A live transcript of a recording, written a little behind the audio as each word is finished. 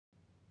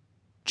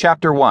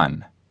Chapter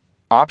 1.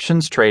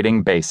 Options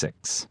Trading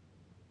Basics.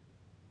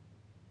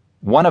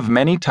 One of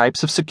many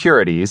types of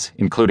securities,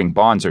 including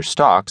bonds or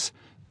stocks,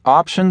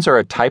 options are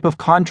a type of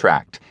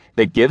contract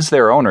that gives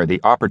their owner the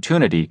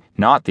opportunity,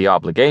 not the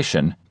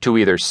obligation, to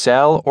either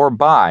sell or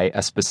buy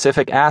a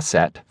specific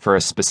asset for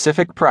a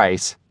specific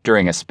price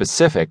during a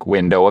specific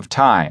window of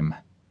time.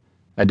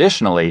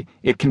 Additionally,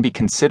 it can be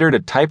considered a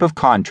type of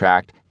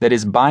contract that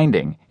is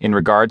binding in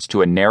regards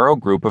to a narrow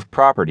group of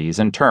properties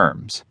and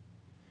terms.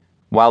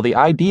 While the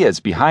ideas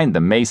behind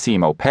them may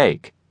seem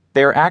opaque,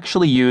 they are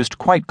actually used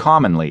quite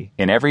commonly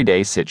in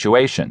everyday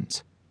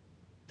situations.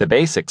 The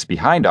basics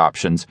behind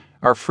options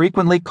are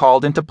frequently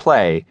called into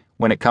play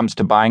when it comes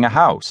to buying a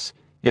house,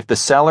 if the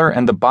seller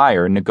and the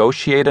buyer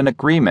negotiate an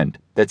agreement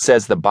that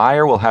says the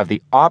buyer will have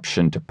the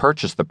option to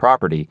purchase the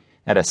property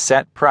at a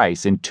set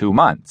price in 2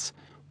 months,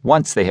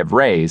 once they have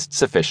raised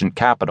sufficient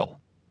capital.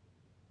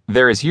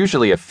 There is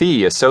usually a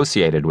fee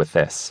associated with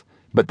this,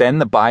 but then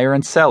the buyer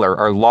and seller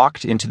are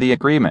locked into the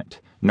agreement,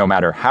 no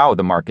matter how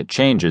the market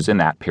changes in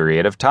that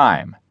period of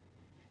time.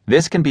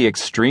 This can be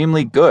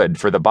extremely good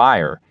for the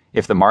buyer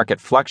if the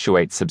market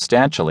fluctuates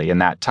substantially in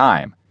that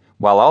time,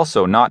 while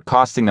also not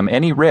costing them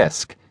any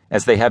risk,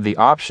 as they have the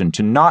option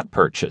to not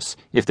purchase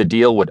if the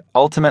deal would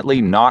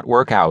ultimately not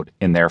work out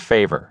in their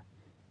favor.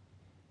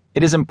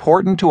 It is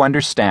important to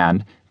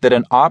understand that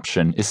an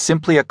option is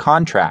simply a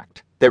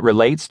contract that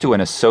relates to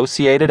an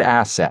associated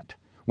asset,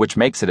 which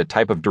makes it a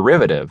type of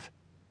derivative,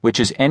 which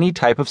is any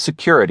type of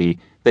security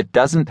that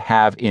doesn't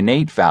have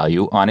innate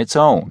value on its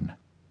own.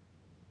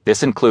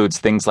 This includes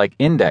things like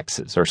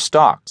indexes or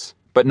stocks,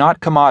 but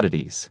not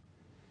commodities.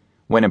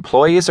 When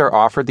employees are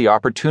offered the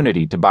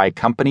opportunity to buy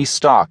company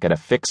stock at a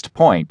fixed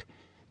point,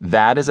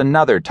 that is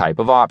another type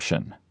of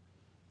option.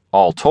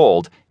 All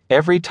told,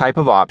 every type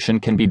of option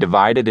can be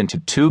divided into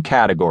 2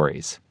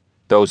 categories,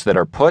 those that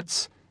are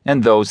puts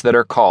and those that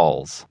are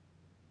calls.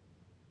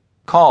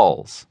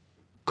 Calls.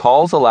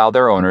 Calls allow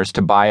their owners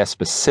to buy a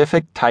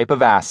specific type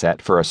of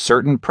asset for a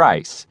certain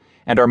price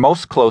and are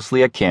most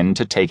closely akin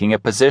to taking a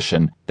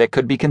position that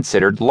could be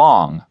considered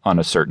long on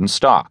a certain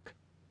stock.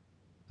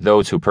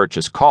 Those who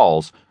purchase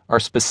calls are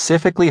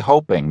specifically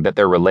hoping that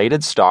their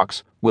related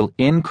stocks will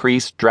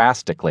increase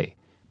drastically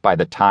by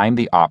the time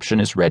the option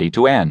is ready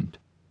to end.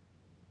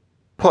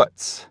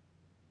 Puts.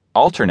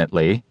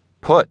 Alternately,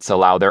 puts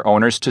allow their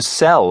owners to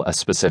sell a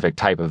specific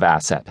type of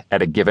asset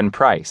at a given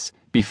price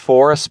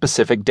before a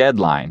specific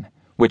deadline,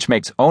 which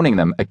makes owning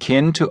them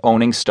akin to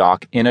owning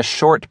stock in a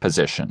short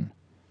position.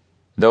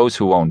 Those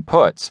who own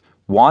puts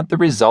want the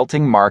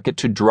resulting market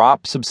to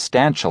drop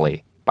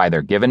substantially by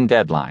their given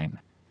deadline.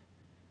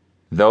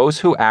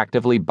 Those who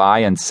actively buy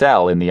and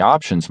sell in the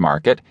options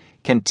market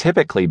can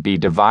typically be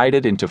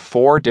divided into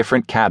 4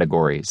 different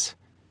categories.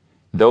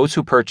 Those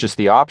who purchase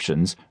the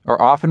options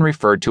are often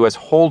referred to as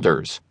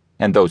holders,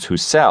 and those who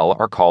sell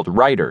are called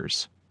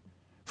writers.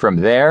 From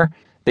there,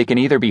 they can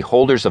either be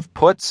holders of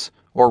puts,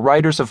 or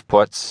writers of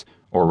puts,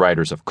 or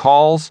writers of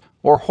calls,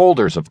 or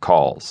holders of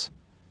calls.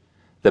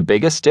 The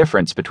biggest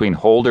difference between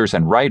holders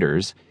and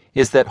writers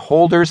is that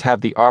holders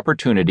have the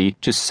opportunity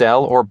to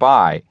sell or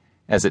buy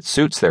as it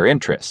suits their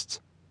interests,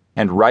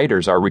 and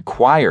writers are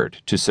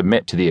required to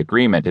submit to the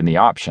agreement in the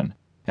option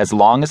as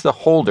long as the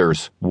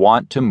holders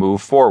want to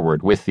move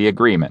forward with the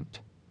agreement.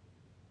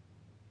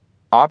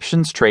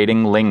 Options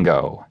trading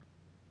lingo.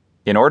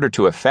 In order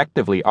to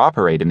effectively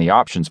operate in the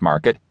options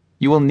market,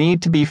 you will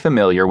need to be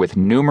familiar with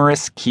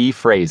numerous key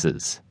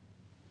phrases.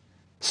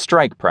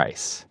 Strike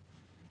price.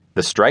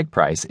 The strike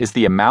price is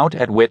the amount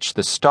at which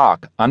the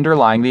stock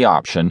underlying the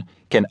option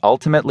can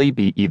ultimately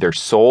be either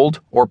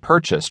sold or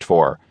purchased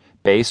for,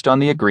 based on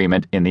the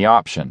agreement in the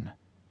option.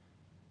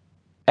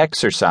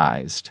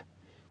 Exercised.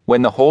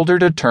 When the holder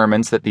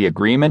determines that the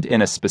agreement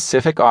in a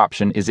specific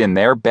option is in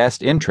their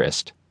best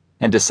interest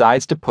and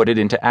decides to put it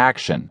into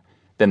action,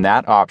 then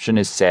that option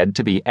is said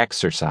to be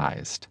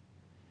exercised.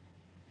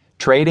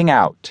 Trading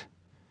out.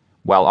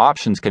 While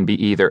options can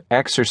be either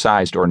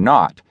exercised or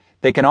not,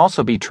 they can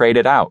also be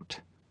traded out.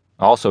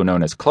 Also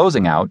known as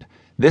closing out,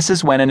 this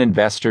is when an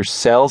investor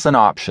sells an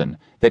option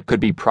that could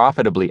be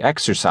profitably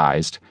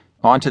exercised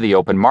onto the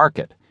open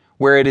market,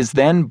 where it is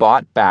then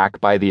bought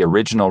back by the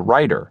original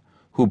writer,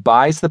 who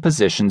buys the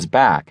positions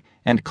back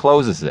and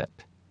closes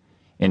it.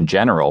 In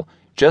general,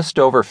 just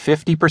over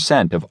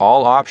 50% of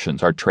all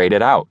options are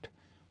traded out,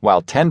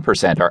 while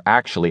 10% are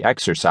actually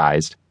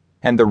exercised,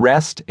 and the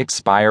rest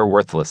expire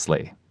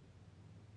worthlessly.